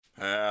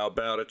How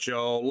about it,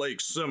 y'all?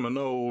 Lake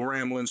Seminole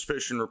Ramblins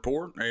fishing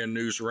report and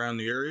news around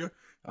the area.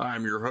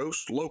 I'm your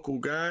host, local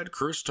guide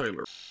Chris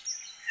Taylor.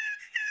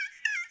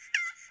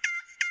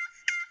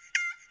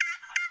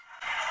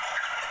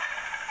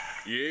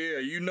 Yeah,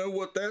 you know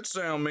what that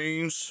sound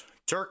means.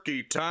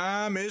 Turkey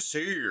time is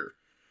here.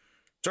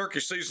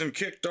 Turkey season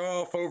kicked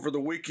off over the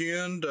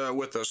weekend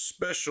with a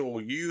special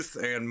youth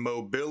and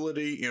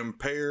mobility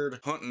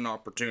impaired hunting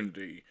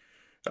opportunity.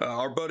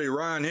 Our buddy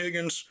Ryan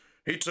Higgins,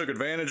 he took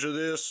advantage of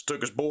this,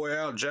 took his boy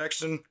out,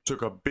 Jackson,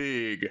 took a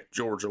big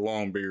Georgia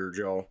longbeard,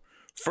 y'all.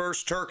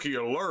 First turkey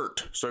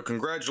alert, so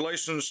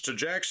congratulations to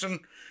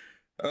Jackson.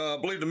 I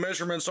believe the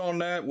measurements on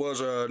that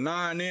was a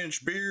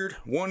 9-inch beard,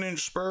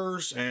 1-inch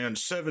spurs, and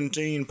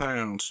 17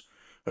 pounds.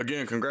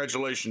 Again,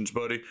 congratulations,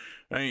 buddy.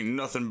 Ain't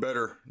nothing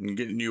better than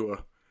getting you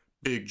a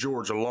big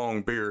Georgia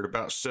long beard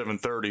about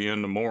 7:30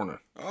 in the morning.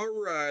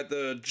 All right,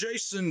 the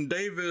Jason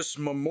Davis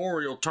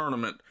Memorial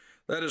Tournament.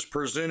 That is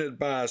presented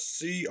by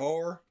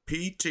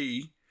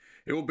CRPT.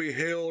 It will be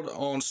held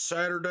on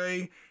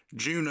Saturday,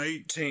 June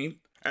 18th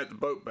at the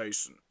Boat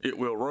Basin. It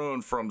will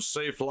run from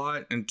safe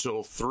light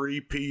until 3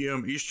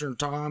 p.m. Eastern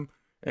Time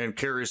and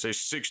carries a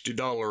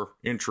 $60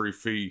 entry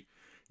fee.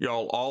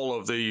 Y'all, all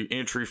of the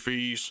entry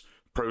fees,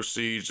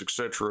 proceeds,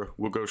 etc.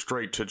 will go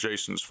straight to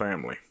Jason's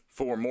family.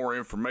 For more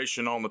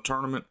information on the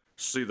tournament,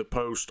 see the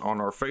post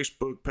on our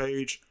Facebook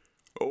page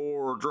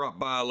or drop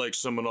by Lake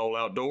Seminole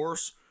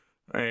Outdoors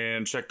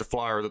and check the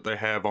flyer that they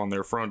have on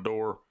their front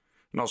door,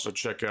 and also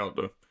check out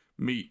the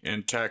meat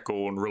and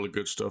tackle and really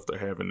good stuff they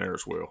have in there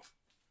as well.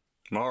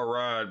 All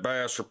right,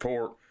 bass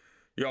report.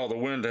 Y'all, the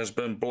wind has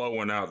been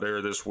blowing out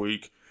there this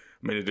week.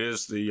 I mean, it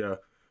is the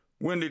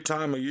windy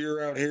time of year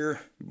out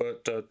here,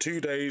 but 2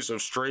 days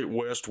of straight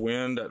west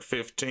wind at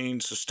 15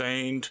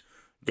 sustained,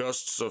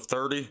 gusts of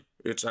 30.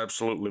 It's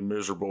absolutely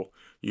miserable.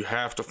 You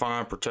have to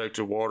find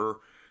protected water.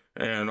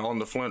 And on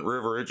the Flint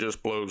River, it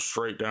just blows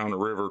straight down the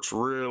river. It's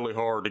really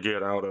hard to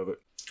get out of it.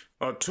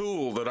 A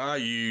tool that I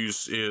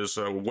use is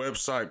a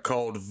website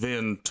called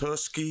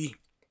Ventusky,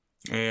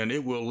 and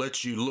it will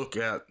let you look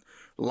at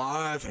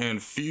live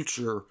and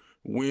future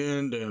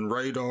wind and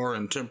radar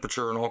and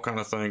temperature and all kind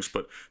of things.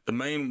 But the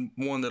main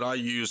one that I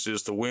use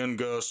is the wind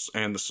gusts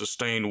and the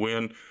sustained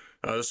wind.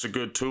 This is a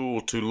good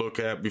tool to look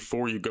at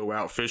before you go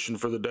out fishing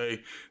for the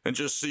day and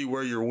just see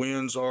where your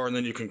winds are, and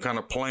then you can kind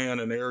of plan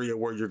an area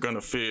where you're going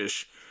to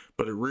fish.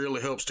 But it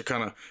really helps to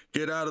kind of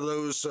get out of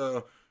those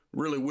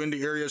really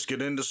windy areas,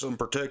 get into some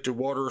protected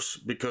waters,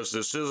 because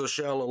this is a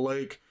shallow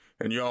lake,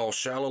 and y'all,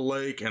 shallow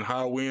lake and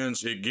high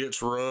winds, it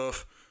gets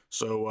rough.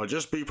 So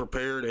just be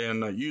prepared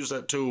and use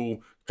that tool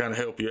to kind of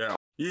help you out.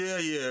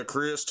 Yeah,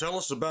 Chris, tell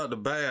us about the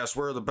bass.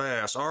 Where are the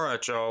bass? All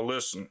right, y'all,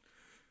 listen.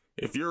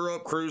 If you're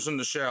up cruising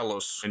the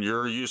shallows and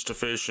you're used to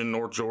fishing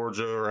North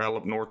Georgia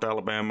or North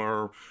Alabama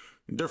or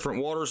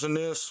different waters than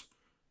this,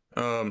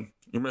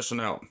 you're missing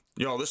out.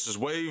 Y'all, this is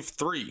wave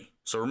 3.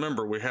 So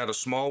remember, we had a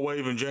small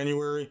wave in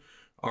January.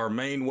 Our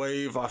main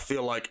wave, I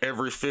feel like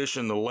every fish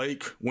in the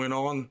lake went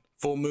on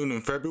full moon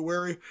in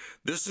February.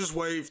 This is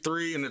wave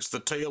 3, and it's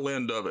the tail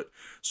end of it.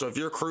 So if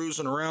you're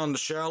cruising around the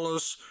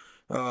shallows,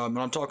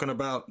 I'm talking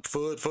about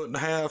foot and a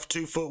half,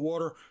 2 foot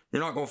water,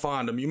 you're not going to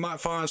find them. You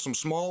might find some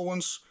small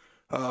ones,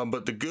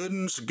 but the good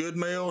ones, good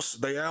males,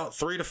 they out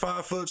 3 to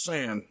 5 foot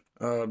sand.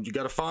 You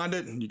got to find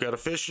it, you got to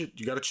fish it,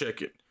 you got to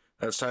check it.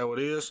 That's how it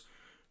is.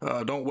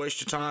 Don't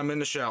waste your time in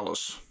the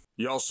shallows.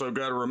 You also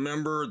got to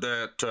remember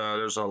that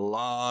there's a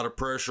lot of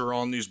pressure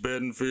on these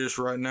bedding fish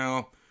right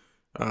now.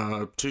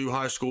 2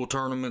 high school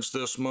tournaments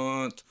this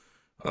month,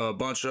 a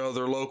bunch of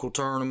other local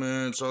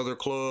tournaments, other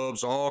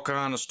clubs, all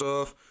kind of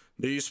stuff.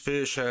 These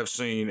fish have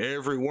seen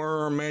every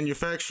worm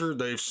manufactured.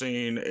 They've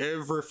seen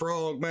every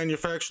frog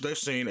manufactured. They've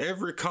seen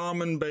every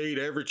common bait,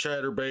 every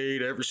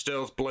chatterbait, every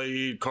stealth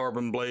blade,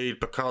 carbon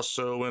blade,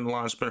 Picasso,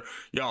 inline spinner.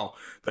 Y'all,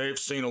 they've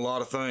seen a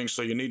lot of things,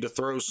 so you need to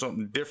throw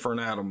something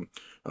different at them.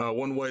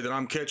 One way that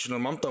I'm catching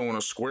them, I'm throwing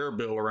a square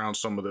bill around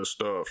some of this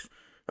stuff.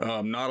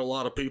 Not a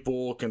lot of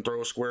people can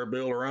throw a square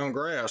bill around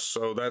grass,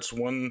 so that's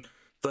one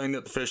thing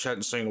that the fish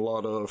hadn't seen a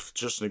lot of.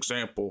 Just an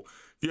example.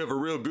 If you have a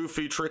real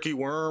goofy, tricky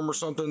worm or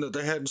something that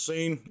they hadn't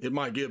seen, it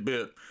might get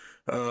bit.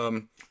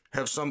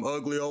 Have some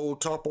ugly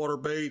old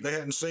topwater bait they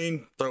hadn't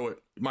seen, throw it.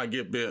 It might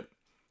get bit.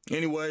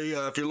 Anyway,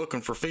 if you're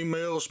looking for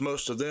females,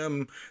 most of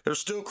them, they're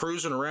still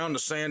cruising around the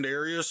sand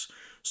areas,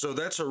 so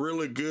that's a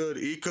really good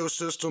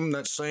ecosystem,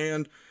 that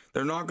sand.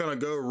 They're not going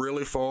to go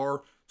really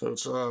far.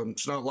 So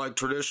it's not like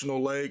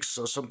traditional lakes.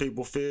 Some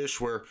people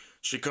fish where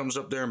she comes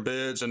up there in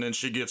beds and then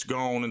she gets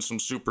gone in some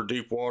super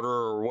deep water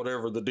or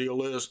whatever the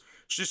deal is.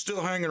 She's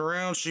still hanging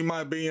around. She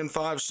might be in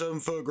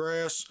 5-7 foot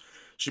grass.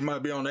 She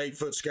might be on 8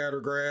 foot scatter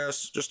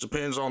grass. Just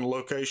depends on the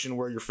location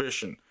where you're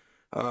fishing.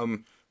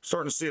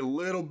 Starting to see a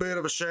little bit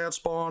of a shad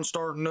spawn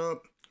starting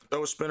up.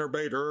 Those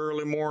spinnerbait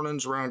early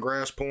mornings around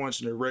grass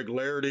points and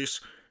irregularities.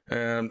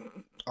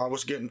 And I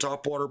was getting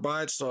topwater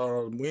bites.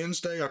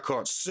 Wednesday, I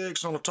caught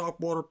 6 on a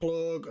topwater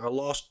plug. I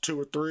lost 2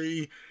 or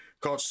 3,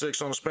 caught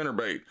 6 on a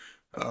spinnerbait.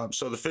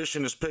 So the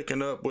fishing is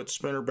picking up with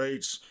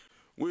spinnerbaits.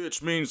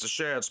 which means the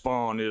shad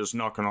spawn is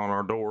knocking on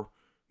our door,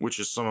 which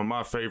is some of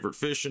my favorite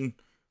fishing.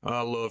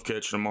 I love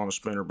catching them on a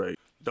spinnerbait.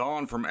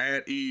 Don from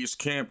At Ease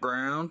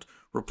Campground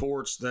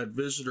reports that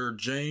visitor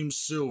James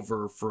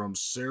Silver from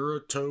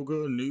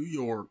Saratoga, New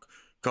York,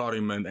 caught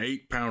him an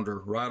 8-pounder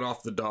right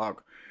off the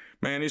dock.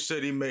 Man, he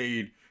said he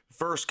made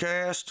first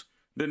cast,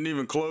 didn't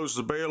even close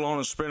the bail on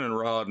his spinning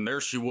rod, and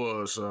there she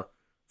was.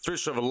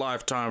 Fish of a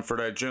lifetime for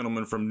that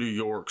gentleman from New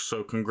York,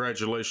 so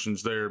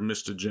congratulations there,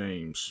 Mr.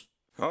 James.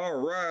 All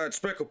right,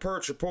 speckled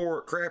perch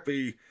report,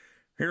 crappie.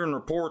 Hearing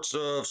reports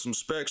of some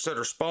specks that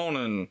are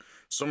spawning.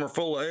 Some are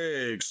full of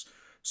eggs.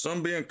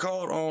 Some being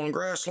caught on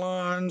grass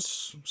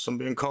lines. Some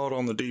being caught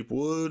on the deep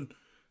wood.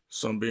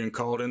 Some being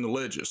caught in the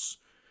ledges.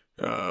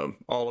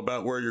 All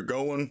about where you're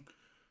going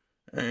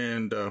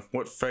and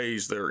what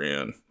phase they're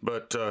in.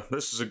 But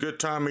this is a good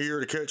time of year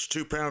to catch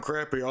 2-pound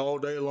crappie all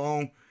day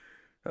long.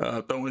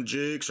 Throwing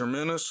jigs or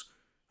minnows.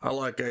 I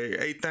like a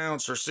 1/8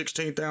 ounce or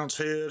 16th ounce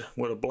head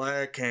with a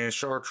black and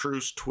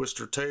chartreuse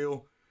twister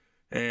tail.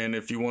 And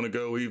if you want to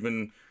go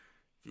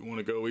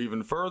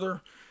even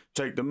further,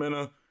 take the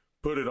minnow,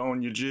 put it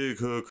on your jig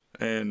hook,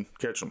 and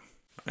catch them.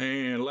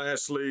 And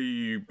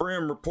lastly,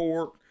 brim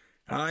report.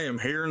 I am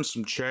hearing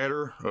some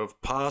chatter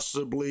of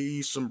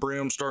possibly some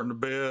brim starting to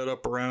bed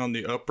up around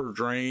the upper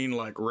drain,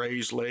 like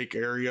Ray's Lake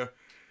area.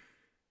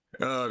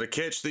 To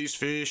catch these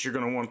fish, you're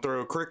going to want to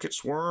throw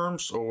crickets,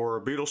 worms, or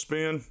a beetle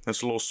spin.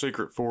 That's a little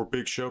secret for a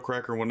big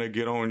shellcracker. When they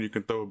get on, you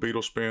can throw a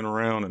beetle spin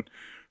around and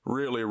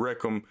really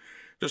wreck them.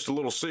 Just a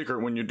little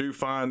secret, when you do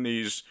find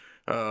these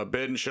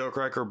bedding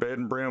shellcracker,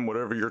 bedding brim,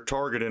 whatever you're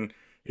targeting,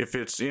 if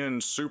it's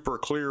in super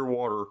clear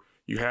water,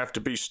 you have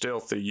to be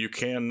stealthy. You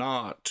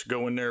cannot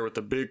go in there with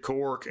a big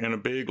cork and a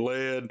big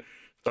lead,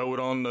 throw it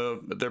on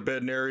their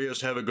bedding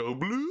areas, have it go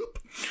bloop,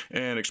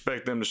 and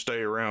expect them to stay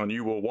around.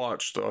 You will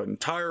watch the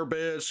entire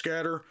bed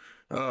scatter,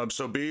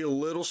 so be a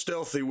little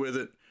stealthy with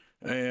it.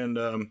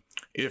 And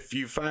if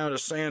you find a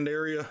sand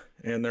area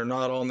and they're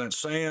not on that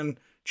sand,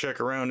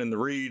 check around in the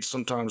reeds.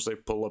 Sometimes they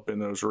pull up in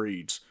those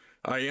reeds.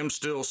 I am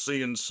still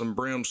seeing some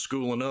brim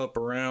schooling up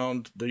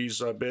around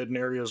these bedding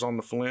areas on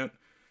the Flint.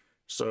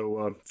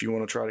 So if you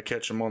want to try to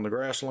catch them on the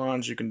grass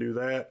lines, you can do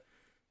that.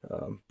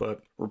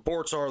 But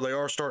reports are they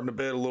are starting to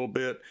bed a little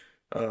bit,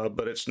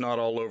 but it's not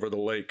all over the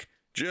lake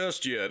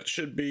just yet. It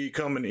should be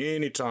coming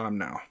any time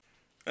now.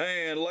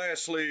 And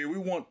lastly, we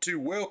want to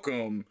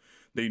welcome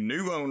the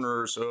new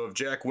owners of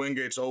Jack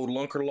Wingate's old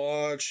Lunker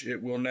Lodge.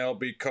 It will now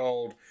be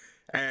called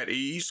At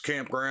Ease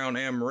Campground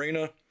and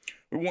Marina.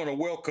 We want to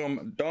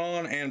welcome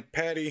Don and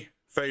Patty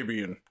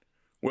Fabian.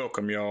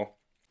 Welcome, y'all.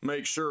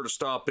 Make sure to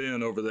stop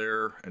in over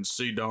there and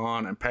see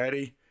Don and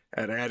Patty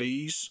at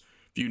Ease.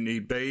 If you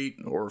need bait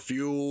or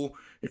fuel,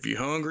 if you're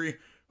hungry,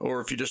 or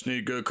if you just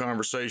need good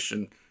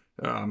conversation.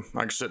 I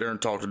can sit there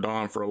and talk to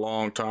Don for a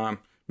long time.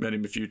 Met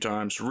him a few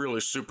times.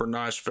 Really super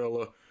nice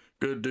fella.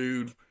 Good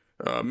dude.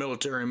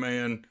 Military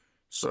man.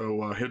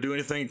 So he'll do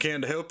anything he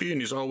can to help you,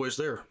 and he's always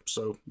there.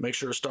 So make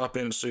sure to stop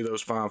in and see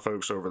those fine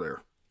folks over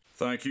there.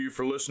 Thank you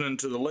for listening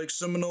to the Lake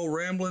Seminole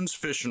Ramblins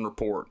Fishing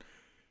Report.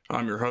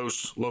 I'm your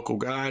host, local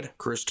guide,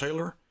 Chris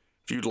Taylor.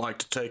 If you'd like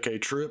to take a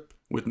trip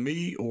with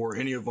me or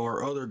any of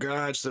our other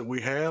guides that we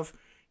have,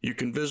 you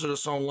can visit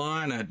us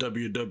online at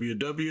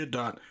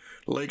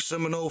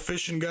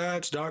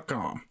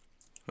www.lakeseminolefishingguides.com.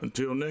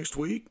 Until next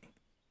week,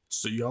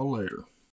 see y'all later.